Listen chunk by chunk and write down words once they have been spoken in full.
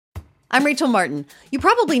I'm Rachel Martin. You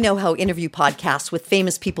probably know how interview podcasts with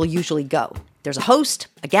famous people usually go. There's a host,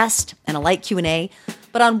 a guest, and a light Q&A.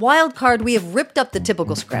 But on Wildcard, we have ripped up the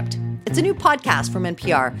typical script. It's a new podcast from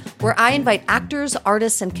NPR where I invite actors,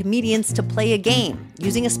 artists, and comedians to play a game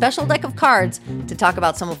using a special deck of cards to talk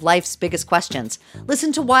about some of life's biggest questions.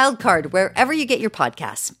 Listen to Wildcard wherever you get your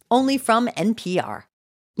podcasts, only from NPR.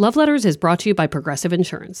 Love Letters is brought to you by Progressive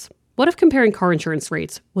Insurance. What if comparing car insurance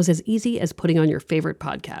rates was as easy as putting on your favorite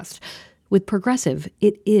podcast? With Progressive,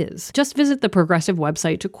 it is. Just visit the Progressive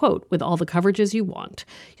website to quote with all the coverages you want.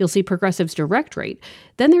 You'll see Progressive's direct rate.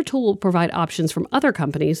 Then their tool will provide options from other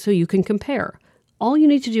companies so you can compare. All you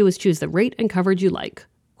need to do is choose the rate and coverage you like.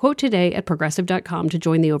 Quote today at Progressive.com to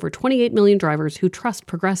join the over 28 million drivers who trust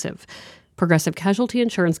Progressive. Progressive Casualty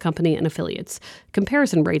Insurance Company and Affiliates.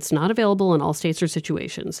 Comparison rates not available in all states or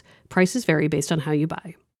situations. Prices vary based on how you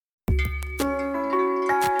buy.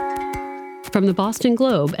 From the Boston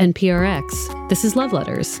Globe and PRX, this is Love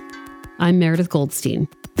Letters. I'm Meredith Goldstein.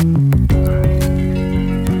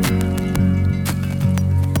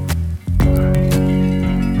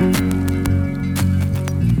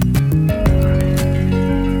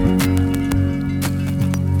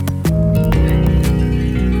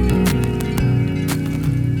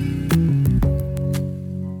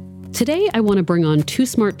 Today, I want to bring on two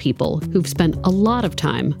smart people who've spent a lot of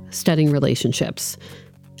time studying relationships,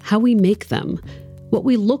 how we make them, what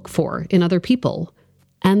we look for in other people,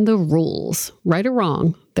 and the rules, right or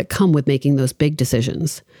wrong, that come with making those big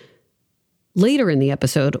decisions. Later in the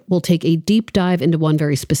episode, we'll take a deep dive into one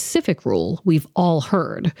very specific rule we've all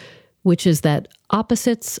heard, which is that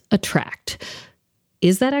opposites attract.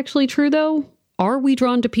 Is that actually true, though? Are we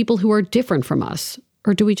drawn to people who are different from us,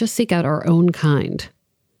 or do we just seek out our own kind?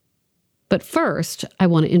 But first, I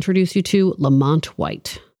want to introduce you to Lamont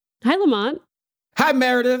White. Hi, Lamont. Hi,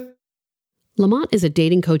 Meredith. Lamont is a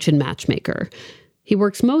dating coach and matchmaker. He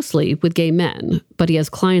works mostly with gay men, but he has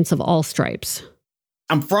clients of all stripes.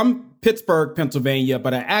 I'm from Pittsburgh, Pennsylvania,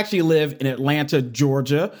 but I actually live in Atlanta,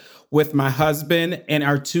 Georgia, with my husband and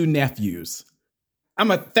our two nephews.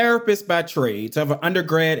 I'm a therapist by trade, so I have an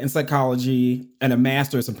undergrad in psychology and a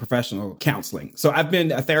master's in professional counseling. So I've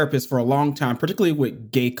been a therapist for a long time, particularly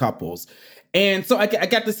with gay couples. And so I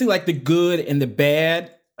got to see like the good and the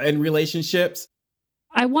bad in relationships.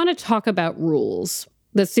 I want to talk about rules.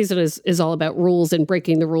 This season is all about rules and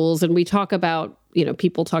breaking the rules. And we talk about,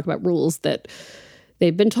 people talk about rules that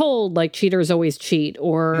they've been told, like cheaters always cheat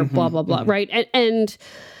or blah, blah, blah, right? And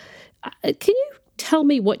can you tell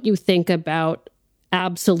me what you think about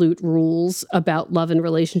absolute rules about love and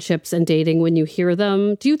relationships and dating when you hear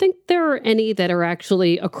them? Do you think there are any that are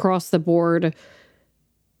actually across the board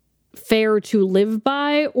fair to live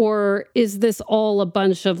by? Or is this all a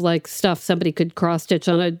bunch of like stuff somebody could cross-stitch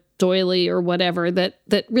on a doily or whatever that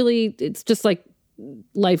really, it's just like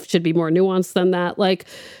life should be more nuanced than that? Like,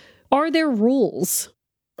 are there rules?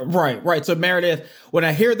 Right. So Meredith, when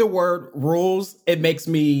I hear the word rules, it makes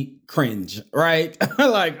me cringe, right?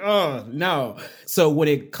 Like, oh, no. So when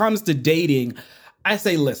it comes to dating, I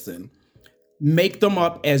say, listen, make them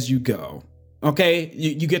up as you go. Okay,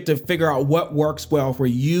 you get to figure out what works well for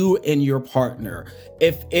you and your partner.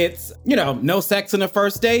 If it's, no sex in the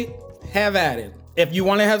first date, have at it. If you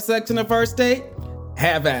want to have sex in the first date,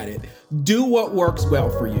 have at it. Do what works well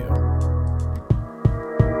for you.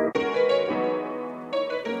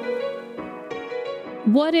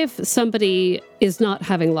 What if somebody is not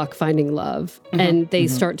having luck finding love and they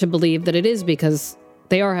start to believe that it is because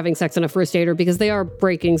they are having sex on a first date or because they are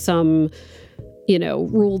breaking some,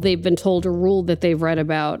 rule they've been told or rule that they've read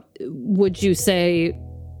about? Would you say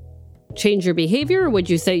change your behavior, or would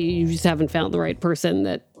you say you just haven't found the right person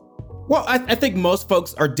that... Well, I think most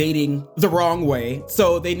folks are dating the wrong way.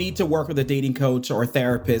 So they need to work with a dating coach or a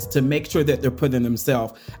therapist to make sure that they're putting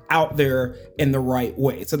themselves out there in the right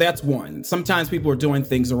way. So that's one. Sometimes people are doing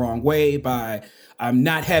things the wrong way by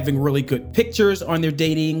not having really good pictures on their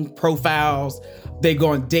dating profiles. They go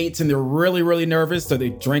on dates and they're really, really nervous. So they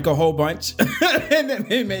drink a whole bunch and then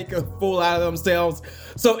they make a fool out of themselves.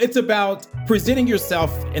 So it's about presenting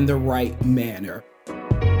yourself in the right manner.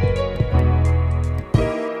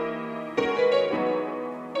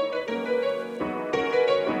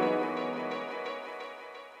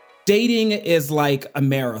 Dating is like a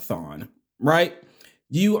marathon, right?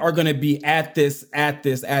 You are going to be at this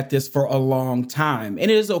for a long time.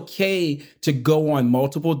 And it is okay to go on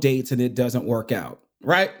multiple dates and it doesn't work out,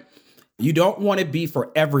 right? You don't want to be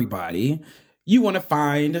for everybody. You want to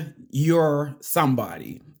find your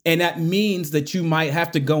somebody. And that means that you might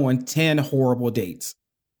have to go on 10 horrible dates.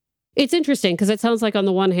 It's interesting because it sounds like on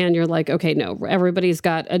the one hand, you're like, okay, no, everybody's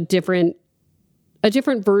got a different a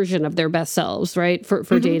different version of their best selves, right?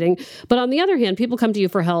 For dating. But on the other hand, people come to you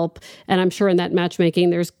for help. And I'm sure in that matchmaking,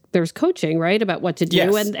 there's coaching, right? About what to do.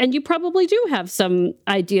 Yes. And you probably do have some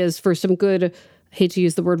ideas for some good, I hate to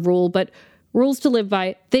use the word rule, but rules to live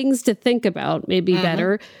by, things to think about, maybe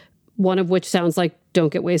better. One of which sounds like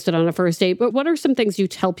don't get wasted on a first date. But what are some things you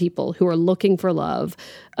tell people who are looking for love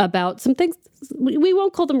about some things? We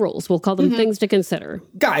won't call them rules. We'll call them things to consider.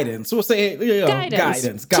 Guidance. We'll say,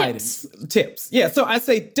 guidance. Tips. Yeah. So I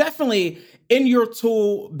say definitely in your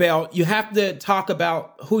tool belt, you have to talk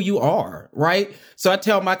about who you are, right? So I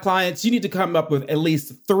tell my clients, you need to come up with at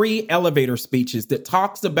least 3 elevator speeches that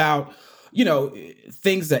talks about,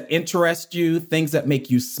 things that interest you, things that make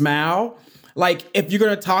you smile. Like, if you're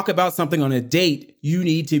going to talk about something on a date, you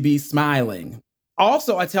need to be smiling.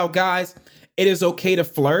 Also, I tell guys, it is okay to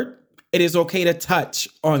flirt. It is okay to touch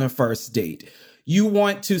on a first date. You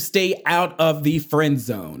want to stay out of the friend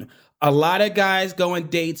zone. A lot of guys go on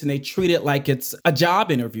dates and they treat it like it's a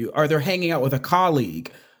job interview or they're hanging out with a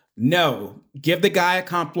colleague. No, give the guy a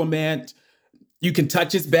compliment. You can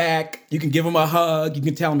touch his back. You can give him a hug. You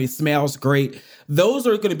can tell him he smells great. Those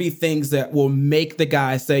are going to be things that will make the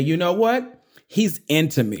guy say, you know what? He's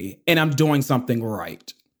into me and I'm doing something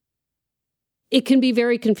right. It can be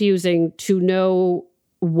very confusing to know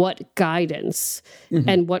what guidance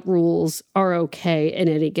and what rules are okay in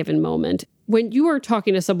any given moment. When you are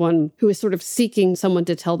talking to someone who is sort of seeking someone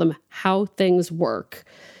to tell them how things work,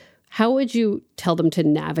 how would you tell them to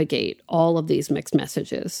navigate all of these mixed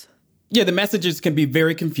messages? Yeah, the messages can be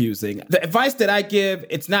very confusing. The advice that I give,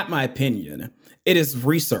 it's not my opinion. It is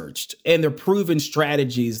researched and they're proven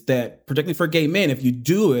strategies that, particularly for gay men, if you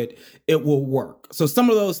do it, it will work. So some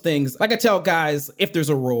of those things, like I tell guys, if there's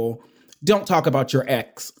a rule, don't talk about your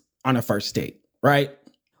ex on a first date, right?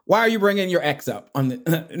 Why are you bringing your ex up on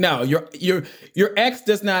the? No, your ex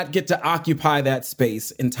does not get to occupy that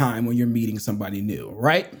space in time when you're meeting somebody new,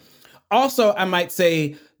 right? Also, I might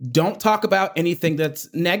say, don't talk about anything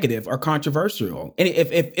that's negative or controversial. And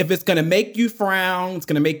if it's going to make you frown, it's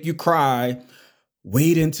going to make you cry,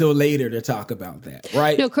 wait until later to talk about that,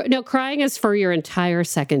 right? No, crying is for your entire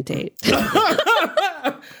second date.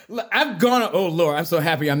 I've gone, oh Lord, I'm so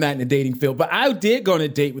happy I'm not in the dating field, but I did go on a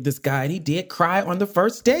date with this guy and he did cry on the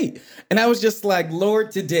first date. And I was just like,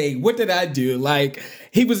 Lord, today, what did I do? Like,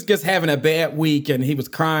 he was just having a bad week and he was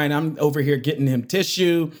crying. I'm over here getting him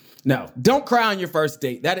tissue. No, don't cry on your first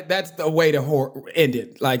date. That's the way to end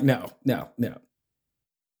it. Like, no.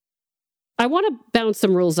 I want to bounce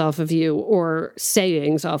some rules off of you or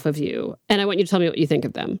sayings off of you, and I want you to tell me what you think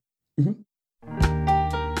of them.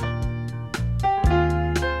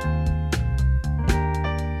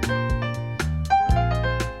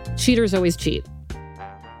 Cheaters always cheat.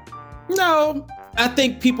 No, I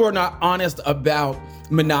think people are not honest about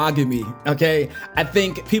monogamy, okay? I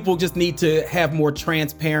think people just need to have more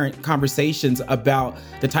transparent conversations about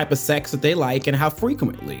the type of sex that they like and how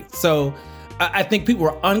frequently. So I think people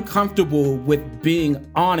are uncomfortable with being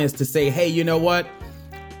honest to say, hey, you know what?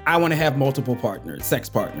 I want to have multiple partners, sex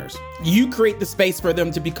partners. You create the space for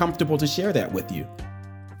them to be comfortable to share that with you.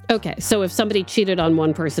 Okay, so if somebody cheated on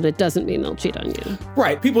one person, it doesn't mean they'll cheat on you.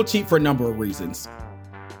 Right. People cheat for a number of reasons.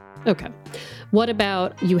 Okay. What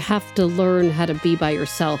about you have to learn how to be by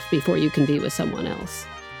yourself before you can be with someone else?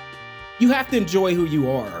 You have to enjoy who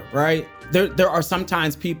you are, right? There are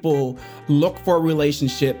sometimes people look for a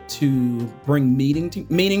relationship to bring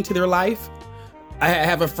meaning to their life. I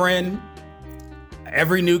have a friend,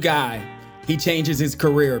 every new guy, he changes his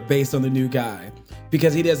career based on the new guy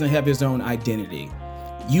because he doesn't have his own identity.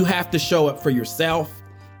 You have to show up for yourself,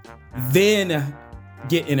 then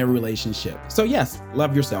get in a relationship. So yes,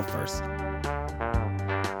 love yourself first.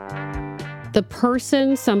 The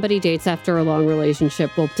person somebody dates after a long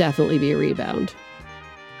relationship will definitely be a rebound.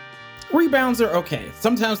 Rebounds are okay.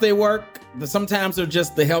 Sometimes they work, but sometimes they're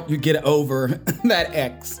just to help you get over that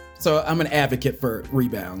ex. So I'm an advocate for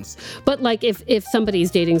rebounds. But like if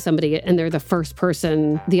somebody's dating somebody and they're the first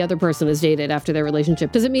person the other person has dated after their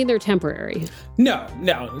relationship, does it mean they're temporary? No.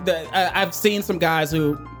 I've seen some guys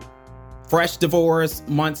who fresh divorce,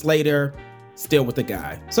 months later, still with the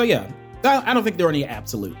guy. So yeah, I don't think there are any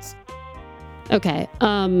absolutes. Okay.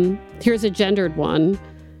 Here's a gendered one.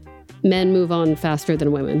 Men move on faster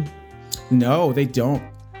than women. No, they don't.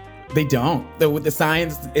 They don't. The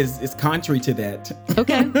science is contrary to that.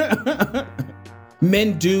 Okay.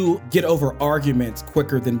 Men do get over arguments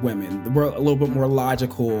quicker than women. We're a little bit more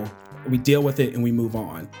logical. We deal with it and we move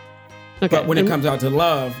on. Okay. But when it comes out to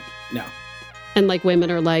love, no. And like women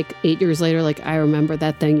are like 8 years later, like, I remember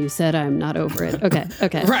that thing you said, I'm not over it.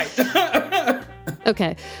 Okay. Right.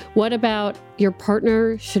 Okay. What about your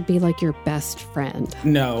partner should be like your best friend?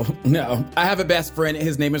 No. I have a best friend.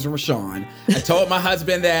 His name is Rashawn. I told my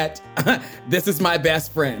husband that this is my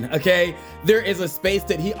best friend, okay? There is a space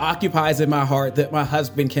that he occupies in my heart that my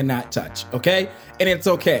husband cannot touch, okay? And it's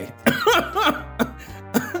okay.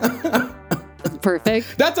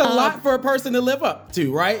 Perfect. That's a lot for a person to live up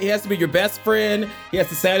to, right? He has to be your best friend. He has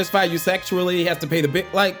to satisfy you sexually. He has to pay the big,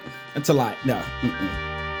 it's a lot. No.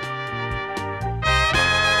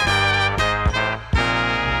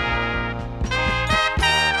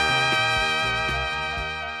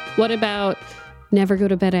 What about never go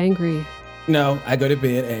to bed angry? No, I go to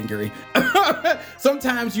bed angry.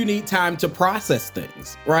 Sometimes you need time to process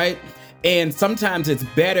things, right? And sometimes it's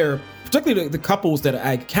better, particularly the couples that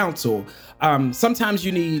I counsel, sometimes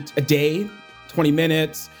you need a day, 20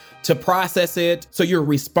 minutes to process it. So your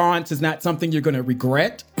response is not something you're going to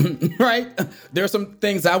regret, right? There are some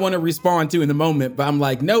things I want to respond to in the moment, but I'm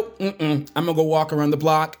like, nope, I'm going to go walk around the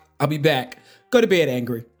block. I'll be back. Go to bed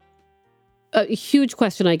angry. A huge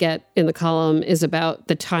question I get in the column is about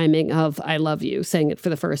the timing of I love you, saying it for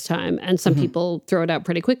the first time. And some people throw it out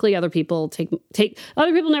pretty quickly. Other people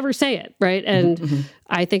other people never say it, right? And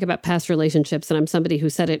I think about past relationships, and I'm somebody who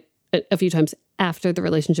said it a few times after the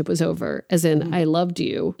relationship was over, as in, I loved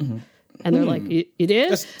you. And they're like, you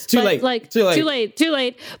did? It's too late. Too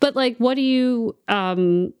late. But like, what do you,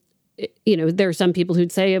 there are some people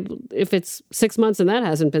who'd say if it's 6 months and that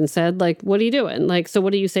hasn't been said, like, what are you doing? Like, so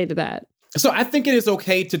what do you say to that? So I think it is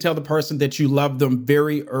okay to tell the person that you love them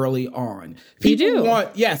very early on. People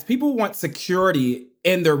want security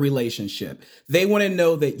in their relationship. They want to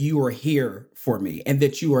know that you are here for me and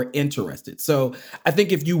that you are interested. So I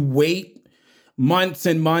think if you wait months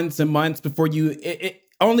and months and months before you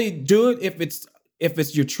only do it if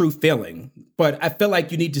it's your true feeling. But I feel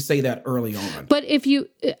like you need to say that early on. But if you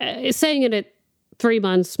saying it at 3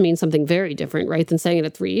 months means something very different, right, than saying it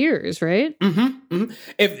at 3 years, right?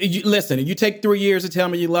 If you take 3 years to tell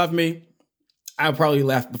me you love me, I'll probably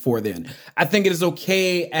left before then. I think it is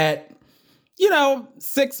okay at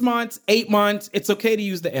 6 months, 8 months. It's okay to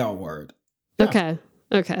use the L word. Yeah.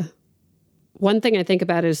 Okay. One thing I think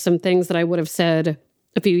about is some things that I would have said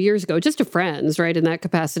a few years ago, just to friends, right, in that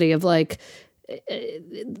capacity of like,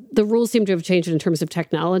 the rules seem to have changed in terms of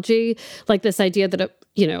technology. Like this idea that,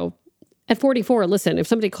 at 44, listen, if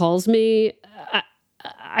somebody calls me,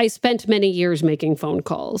 I spent many years making phone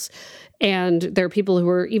calls. And there are people who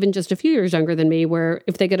are even just a few years younger than me where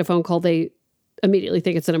if they get a phone call, they immediately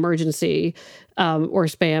think it's an emergency or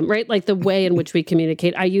spam, right? Like the way in which we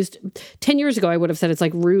communicate. 10 years ago, I would have said it's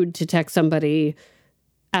like rude to text somebody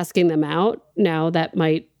asking them out. Now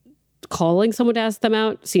calling someone to ask them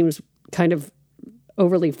out seems kind of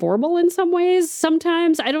overly formal in some ways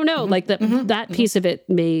sometimes. I don't know. Like that piece of it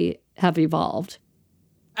may have evolved.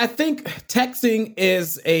 I think texting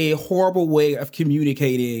is a horrible way of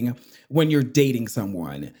communicating when you're dating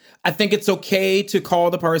someone. I think it's okay to call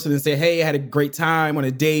the person and say, hey, I had a great time on a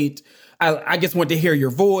date. I just want to hear your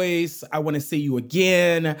voice. I want to see you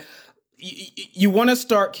again. You want to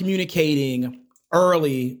start communicating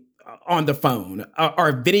early on the phone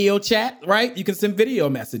or video chat, right? You can send video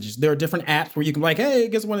messages. There are different apps where you can be like, hey,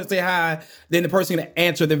 just want to say hi. Then the person can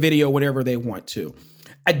answer the video whenever they want to.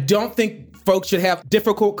 I don't think folks should have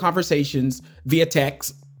difficult conversations via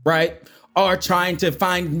text, right? Or trying to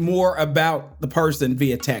find more about the person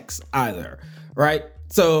via text either, right?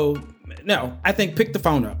 So, no, I think pick the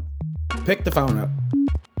phone up. Pick the phone up.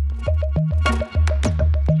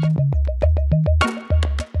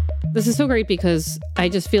 This is so great because I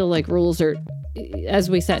just feel like rules are,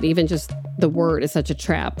 as we said, even just the word is such a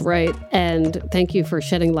trap, right? And thank you for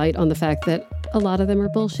shedding light on the fact that a lot of them are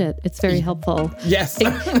bullshit. It's very helpful. Yes.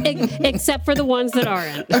 Except for the ones that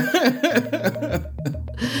aren't.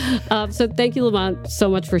 So thank you, Lamont, so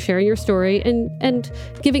much for sharing your story and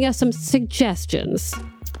giving us some suggestions.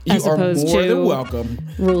 You are more than welcome.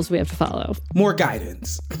 Rules we have to follow. More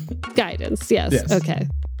guidance. Guidance, yes. Okay.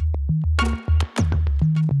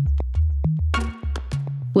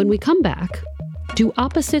 When we come back, do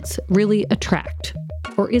opposites really attract?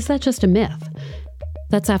 Or is that just a myth?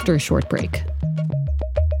 That's after a short break.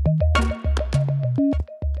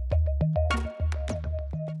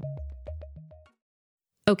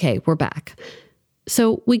 Okay, we're back.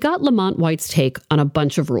 So we got Lamont White's take on a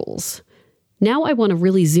bunch of rules. Now I want to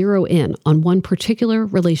really zero in on one particular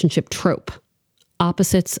relationship trope.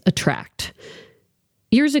 Opposites attract.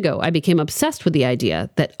 Years ago, I became obsessed with the idea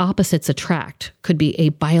that opposites attract could be a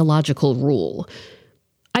biological rule.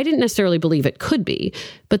 I didn't necessarily believe it could be,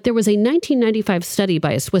 but there was a 1995 study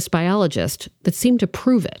by a Swiss biologist that seemed to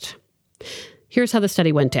prove it. Here's how the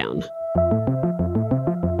study went down.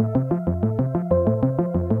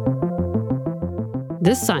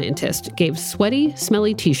 this scientist gave sweaty,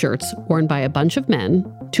 smelly t-shirts worn by a bunch of men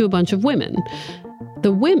to a bunch of women.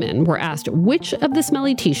 The women were asked which of the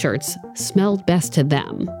smelly t-shirts smelled best to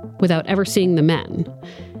them without ever seeing the men.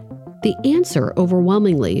 The answer,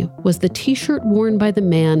 overwhelmingly, was the t-shirt worn by the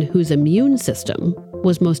man whose immune system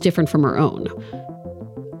was most different from her own.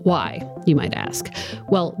 Why, you might ask?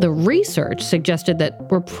 Well, the research suggested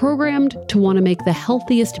that we're programmed to want to make the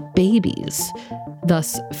healthiest babies.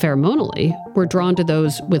 Thus, pheromonally, we're drawn to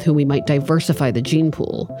those with whom we might diversify the gene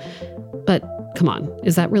pool. But come on,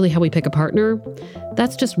 is that really how we pick a partner?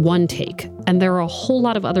 That's just one take, and there are a whole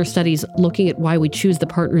lot of other studies looking at why we choose the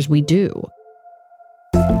partners we do.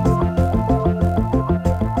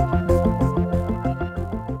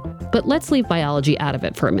 But let's leave biology out of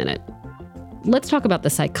it for a minute. Let's talk about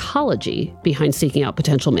the psychology behind seeking out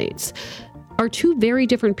potential mates. Are two very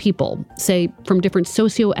different people, say from different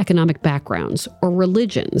socioeconomic backgrounds or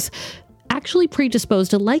religions, actually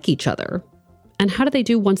predisposed to like each other? And how do they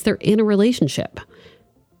do once they're in a relationship?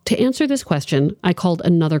 To answer this question, I called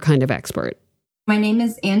another kind of expert. My name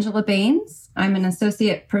is Angela Baines. I'm an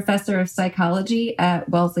associate professor of psychology at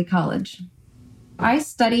Wellesley College. I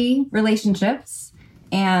study relationships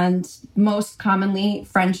and most commonly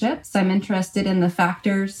friendships. I'm interested in the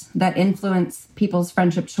factors that influence people's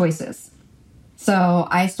friendship choices. So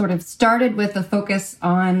I sort of started with a focus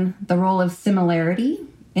on the role of similarity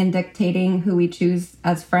in dictating who we choose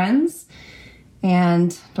as friends,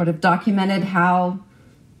 and sort of documented how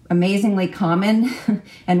amazingly common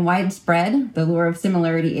and widespread the lure of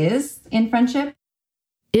similarity is in friendship.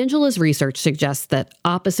 Angela's research suggests that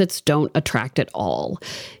opposites don't attract at all.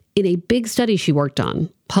 In a big study she worked on,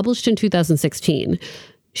 published in 2016,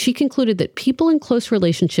 she concluded that people in close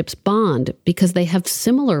relationships bond because they have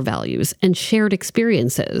similar values and shared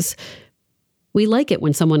experiences. We like it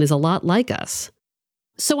when someone is a lot like us.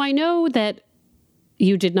 So I know that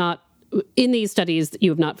you did not, in these studies, you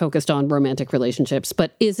have not focused on romantic relationships,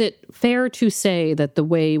 but is it fair to say that the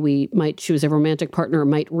way we might choose a romantic partner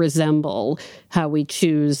might resemble how we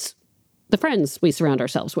choose the friends we surround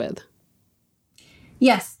ourselves with?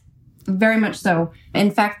 Yes, very much so. In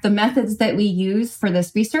fact, the methods that we use for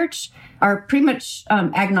this research are pretty much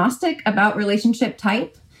agnostic about relationship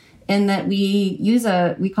type, in that we use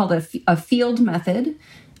we call it a field method,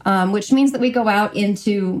 which means that we go out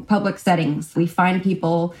into public settings. We find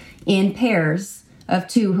people in pairs of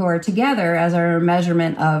two who are together as our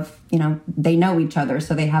measurement of, they know each other,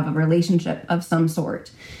 so they have a relationship of some sort.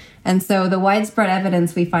 And so the widespread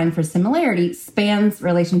evidence we find for similarity spans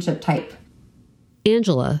relationship type.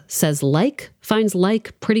 Angela says like finds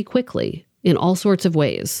like pretty quickly in all sorts of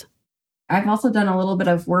ways. I've also done a little bit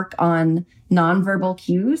of work on nonverbal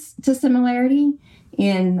cues to similarity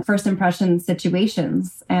in first impression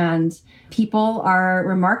situations. And people are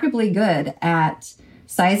remarkably good at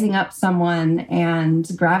sizing up someone and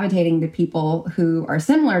gravitating to people who are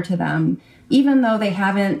similar to them, even though they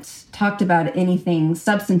haven't talked about anything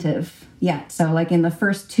substantive yet. So like in the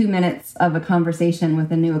first 2 minutes of a conversation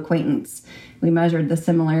with a new acquaintance, we measured the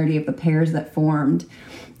similarity of the pairs that formed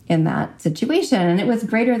in that situation. And it was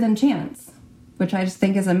greater than chance, which I just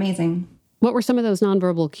think is amazing. What were some of those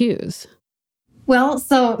nonverbal cues? Well,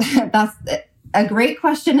 so that's a great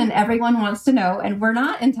question, and everyone wants to know, and we're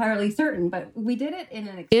not entirely certain, but we did it in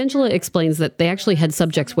an... Angela explains that they actually had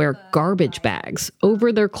subjects wear garbage bags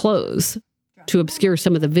over their clothes to obscure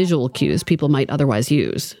some of the visual cues people might otherwise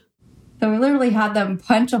use. So we literally had them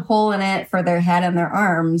punch a hole in it for their head and their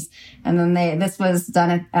arms. And then this was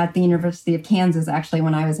done at the University of Kansas, actually,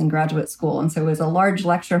 when I was in graduate school. And so it was a large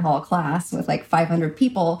lecture hall class with like 500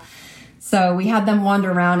 people. So we had them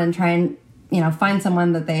wander around and try and, find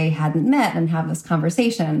someone that they hadn't met and have this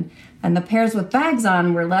conversation. And the pairs with bags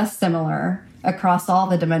on were less similar across all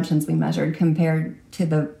the dimensions we measured compared to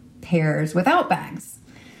the pairs without bags.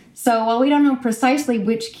 So while we don't know precisely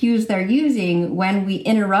which cues they're using, when we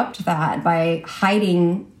interrupt that by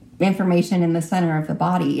hiding information in the center of the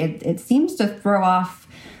body, it seems to throw off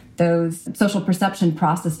those social perception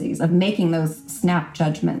processes of making those snap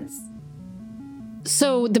judgments.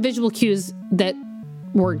 So the visual cues that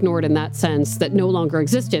were ignored in that sense, that no longer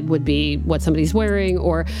existed, would be what somebody's wearing,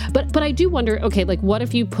 but I do wonder, okay, like what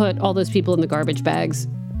if you put all those people in the garbage bags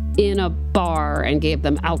in a bar and gave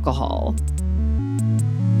them alcohol?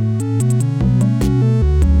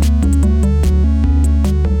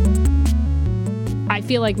 I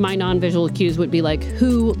feel like my non-visual cues would be like,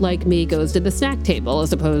 who, like me, goes to the snack table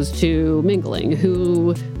as opposed to mingling?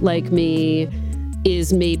 Who, like me,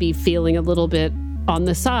 is maybe feeling a little bit on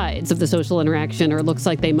the sides of the social interaction, or looks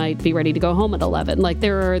like they might be ready to go home at 11. Like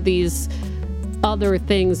there are these other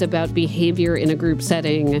things about behavior in a group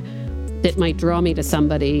setting that might draw me to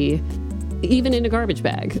somebody, even in a garbage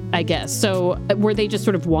bag, I guess. So were they just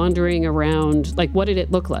sort of wandering around? Like, what did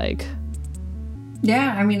it look like?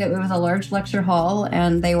 Yeah, I mean, it was a large lecture hall,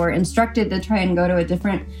 and they were instructed to try and go to a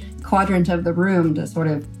different quadrant of the room to sort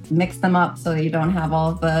of mix them up so that you don't have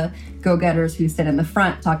all of the go-getters who sit in the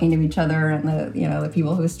front talking to each other and the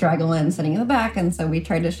people who straggle in sitting in the back. And so we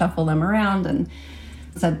tried to shuffle them around and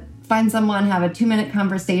said, find someone, have a 2-minute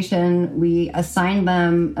conversation. We assigned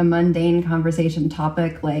them a mundane conversation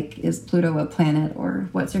topic like, is Pluto a planet, or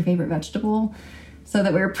what's your favorite vegetable? So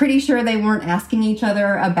that we were pretty sure they weren't asking each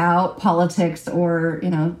other about politics or,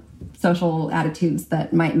 social attitudes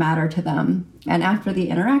that might matter to them. And after the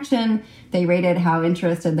interaction, they rated how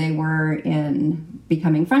interested they were in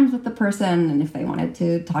becoming friends with the person and if they wanted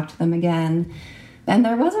to talk to them again. And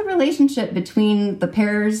there was a relationship between the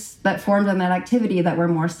pairs that formed in that activity that were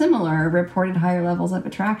more similar, reported higher levels of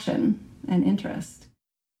attraction and interest.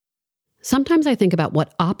 Sometimes I think about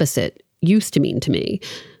what opposite used to mean to me.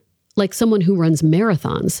 Like someone who runs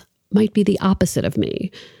marathons might be the opposite of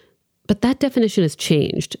me. But that definition has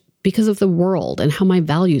changed because of the world and how my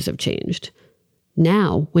values have changed.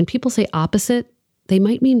 Now, when people say opposite, they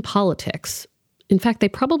might mean politics. In fact, they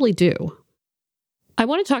probably do. I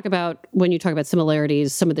want to talk about, when you talk about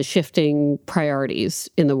similarities, some of the shifting priorities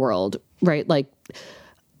in the world, right? Like,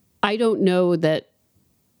 I don't know that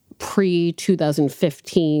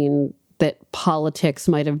pre-2015 that politics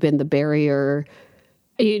might have been the barrier.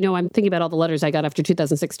 I'm thinking about all the letters I got after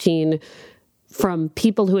 2016 from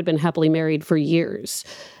people who had been happily married for years.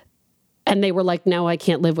 And they were like, now I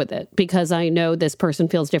can't live with it because I know this person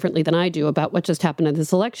feels differently than I do about what just happened in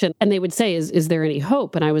this election. And they would say, is there any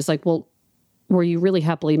hope? And I was like, well, were you really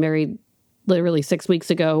happily married literally 6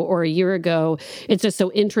 weeks ago or a year ago? It's just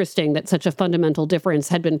so interesting that such a fundamental difference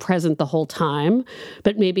had been present the whole time,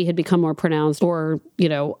 but maybe had become more pronounced or,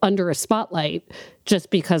 under a spotlight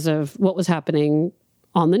just because of what was happening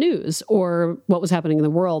on the news or what was happening in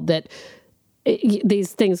the world, that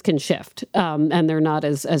these things can shift and they're not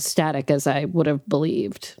as static as I would have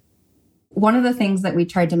believed. One of the things that we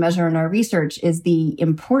tried to measure in our research is the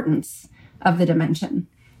importance of the dimension.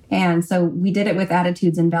 And so we did it with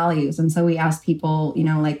attitudes and values. And so we asked people,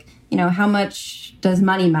 how much does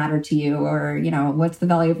money matter to you? Or, what's the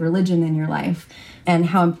value of religion in your life? And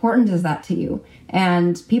how important is that to you?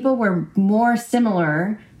 And people were more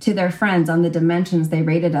similar to their friends on the dimensions they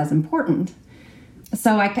rated as important.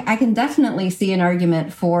 So I can definitely see an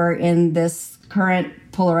argument for, in this current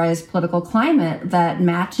polarized political climate, that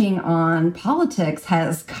matching on politics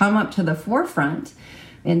has come up to the forefront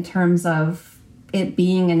in terms of it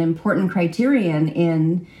being an important criterion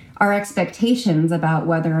in our expectations about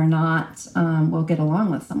whether or not we'll get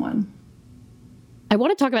along with someone. I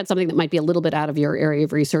want to talk about something that might be a little bit out of your area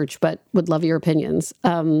of research, but would love your opinions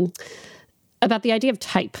about the idea of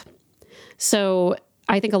type. So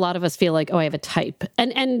I think a lot of us feel like, I have a type.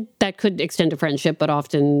 And that could extend to friendship, but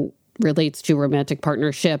often relates to romantic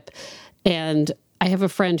partnership. And I have a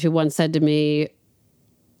friend who once said to me,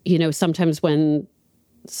 sometimes when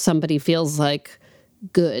somebody feels like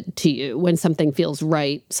good to you, when something feels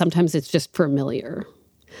right, sometimes it's just familiar.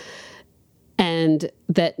 And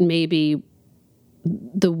that maybe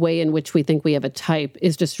the way in which we think we have a type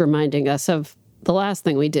is just reminding us of the last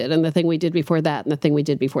thing we did and the thing we did before that and the thing we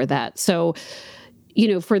did before that. So,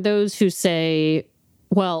 for those who say,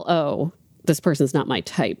 well, this person's not my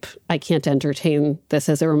type, I can't entertain this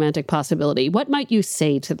as a romantic possibility, what might you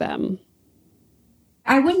say to them?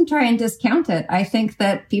 I wouldn't try and discount it. I think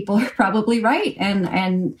that people are probably right.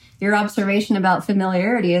 And your observation about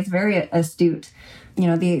familiarity is very astute.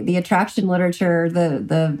 The attraction literature,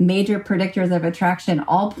 the major predictors of attraction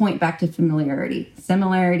all point back to familiarity.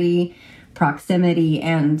 Similarity, proximity,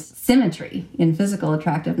 and symmetry in physical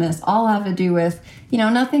attractiveness all have to do with,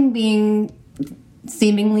 nothing being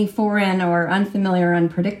seemingly foreign or unfamiliar or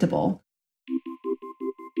unpredictable.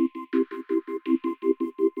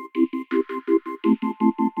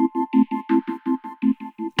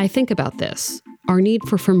 I think about this, our need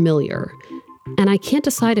for familiar, and I can't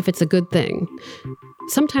decide if it's a good thing.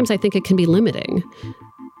 Sometimes I think it can be limiting.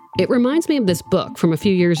 It reminds me of this book from a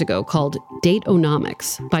few years ago called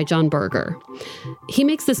Date-onomics by John Berger. He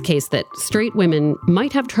makes this case that straight women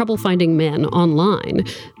might have trouble finding men online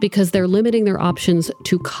because they're limiting their options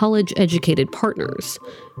to college-educated partners.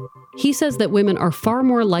 He says that women are far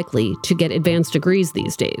more likely to get advanced degrees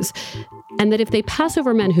these days, and that if they pass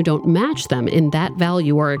over men who don't match them in that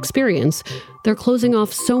value or experience, they're closing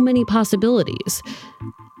off so many possibilities.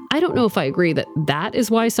 I don't know if I agree that that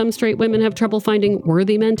is why some straight women have trouble finding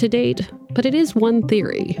worthy men to date, but it is one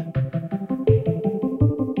theory.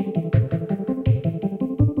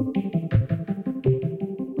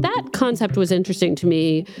 concept was interesting to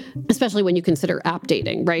me, especially when you consider app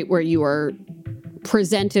dating, right? Where you are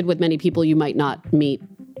presented with many people you might not meet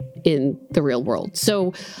in the real world.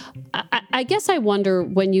 So I guess I wonder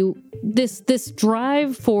when this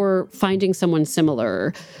drive for finding someone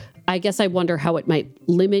similar, I guess I wonder how it might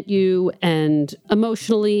limit you and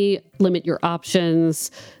emotionally limit your options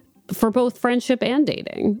for both friendship and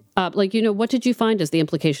dating. What did you find as the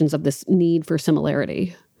implications of this need for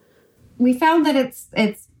similarity? We found that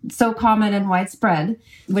it's so common and widespread,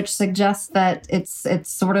 which suggests that it's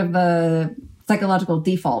sort of the psychological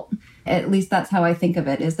default. At least that's how I think of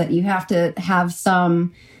it, is that you have to have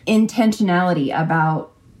some intentionality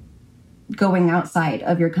about going outside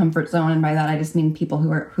of your comfort zone. And by that, I just mean people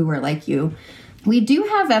who are like you. We do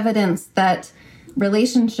have evidence that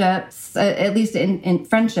relationships, at least in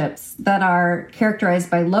friendships, that are characterized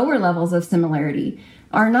by lower levels of similarity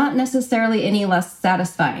are not necessarily any less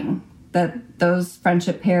satisfying. That those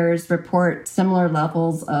friendship pairs report similar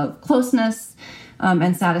levels of closeness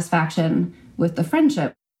and satisfaction with the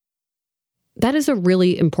friendship. That is a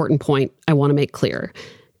really important point I want to make clear.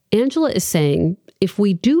 Angela is saying if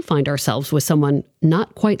we do find ourselves with someone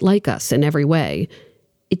not quite like us in every way,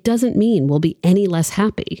 it doesn't mean we'll be any less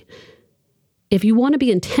happy. If you want to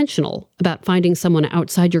be intentional about finding someone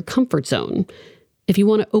outside your comfort zone, if you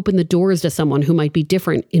want to open the doors to someone who might be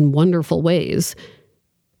different in wonderful ways,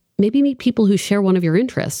 maybe meet people who share one of your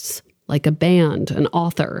interests, like a band, an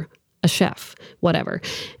author, a chef, whatever,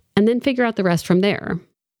 and then figure out the rest from there.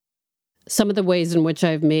 Some of the ways in which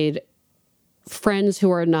I've made friends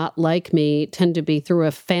who are not like me tend to be through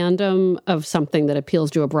a fandom of something that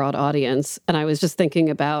appeals to a broad audience. And I was just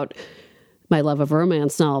thinking about my love of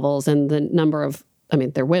romance novels and the number of,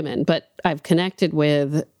 they're women, but I've connected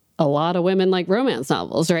with a lot of women like romance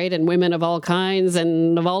novels, right? And women of all kinds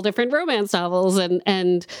and of all different romance novels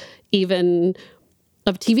and even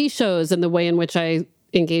of TV shows and the way in which I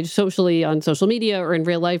engage socially on social media or in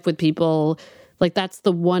real life with people. Like that's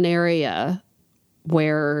the one area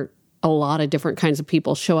where a lot of different kinds of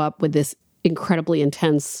people show up with this incredibly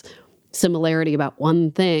intense similarity about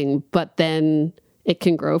one thing, but then it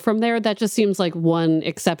can grow from there. That just seems like one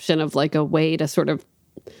exception of like a way to sort of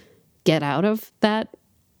get out of that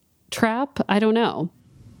trap. I don't know.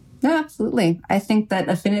 No, absolutely. I think that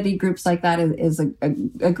affinity groups like that is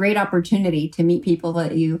a great opportunity to meet people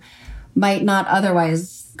that you might not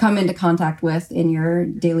otherwise come into contact with in your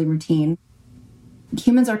daily routine.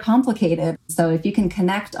 Humans are complicated. So if you can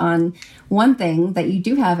connect on one thing that you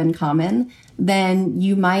do have in common, then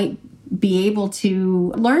you might be able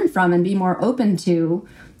to learn from and be more open to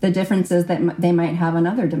the differences that they might have on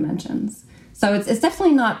other dimensions. So it's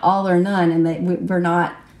definitely not all or none, and that we're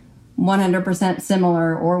not 100%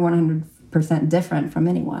 similar or 100% different from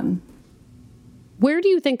anyone. Where do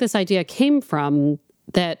you think this idea came from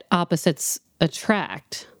that opposites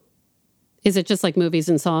attract? Is it just like movies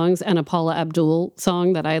and songs and a Paula Abdul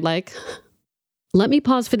song that I like? Let me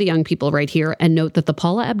pause for the young people right here and note that the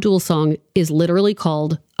Paula Abdul song is literally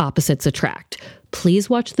called Opposites Attract. Please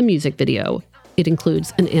watch the music video. It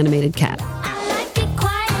includes an animated cat.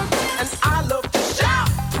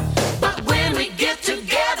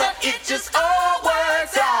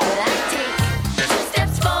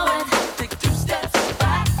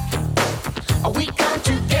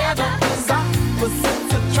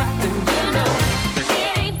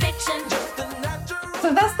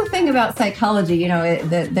 About psychology,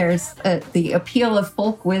 there's the appeal of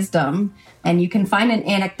folk wisdom, and you can find an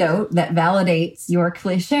anecdote that validates your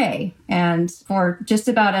cliche. And for just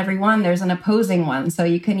about everyone, there's an opposing one. So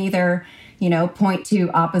you can either, point to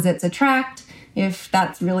opposites attract, if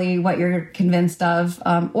that's really what you're convinced of,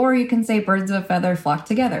 or you can say birds of a feather flock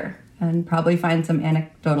together, and probably find some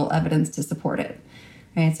anecdotal evidence to support it.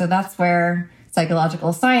 Right? So that's where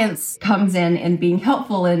psychological science comes in and being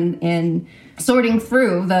helpful in sorting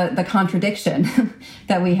through the contradiction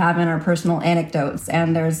that we have in our personal anecdotes.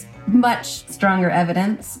 And there's much stronger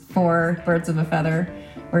evidence for birds of a feather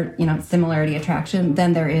or, similarity attraction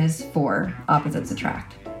than there is for opposites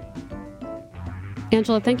attract.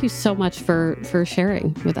 Angela, thank you so much for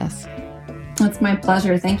sharing with us. It's my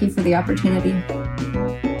pleasure. Thank you for the opportunity.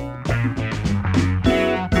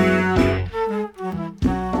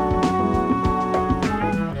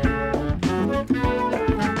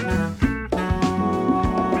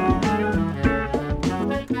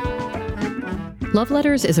 Love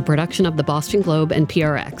Letters is a production of the Boston Globe and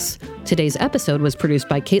PRX. Today's episode was produced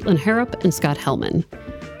by Caitlin Harrop and Scott Hellman.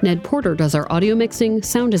 Ned Porter does our audio mixing,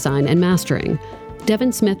 sound design, and mastering.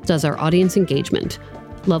 Devin Smith does our audience engagement.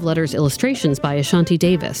 Love Letters illustrations by Ashanti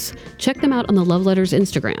Davis. Check them out on the Love Letters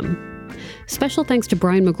Instagram. Special thanks to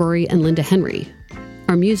Brian McGrory and Linda Henry.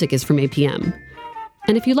 Our music is from APM.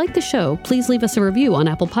 And if you like the show, please leave us a review on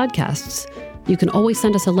Apple Podcasts. You can always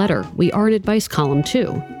send us a letter. We are an advice column,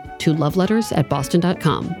 too, to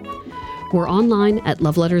loveletters@boston.com. We're online at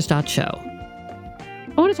loveletters.show.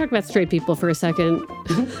 I want to talk about straight people for a second.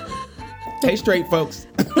 Hey, straight folks.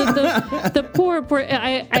 The poor,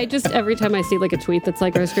 I just, every time I see like a tweet that's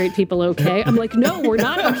like, are straight people okay? I'm like, no, we're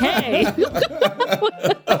not okay.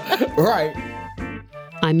 Right.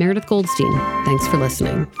 I'm Meredith Goldstein. Thanks for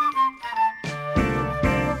listening.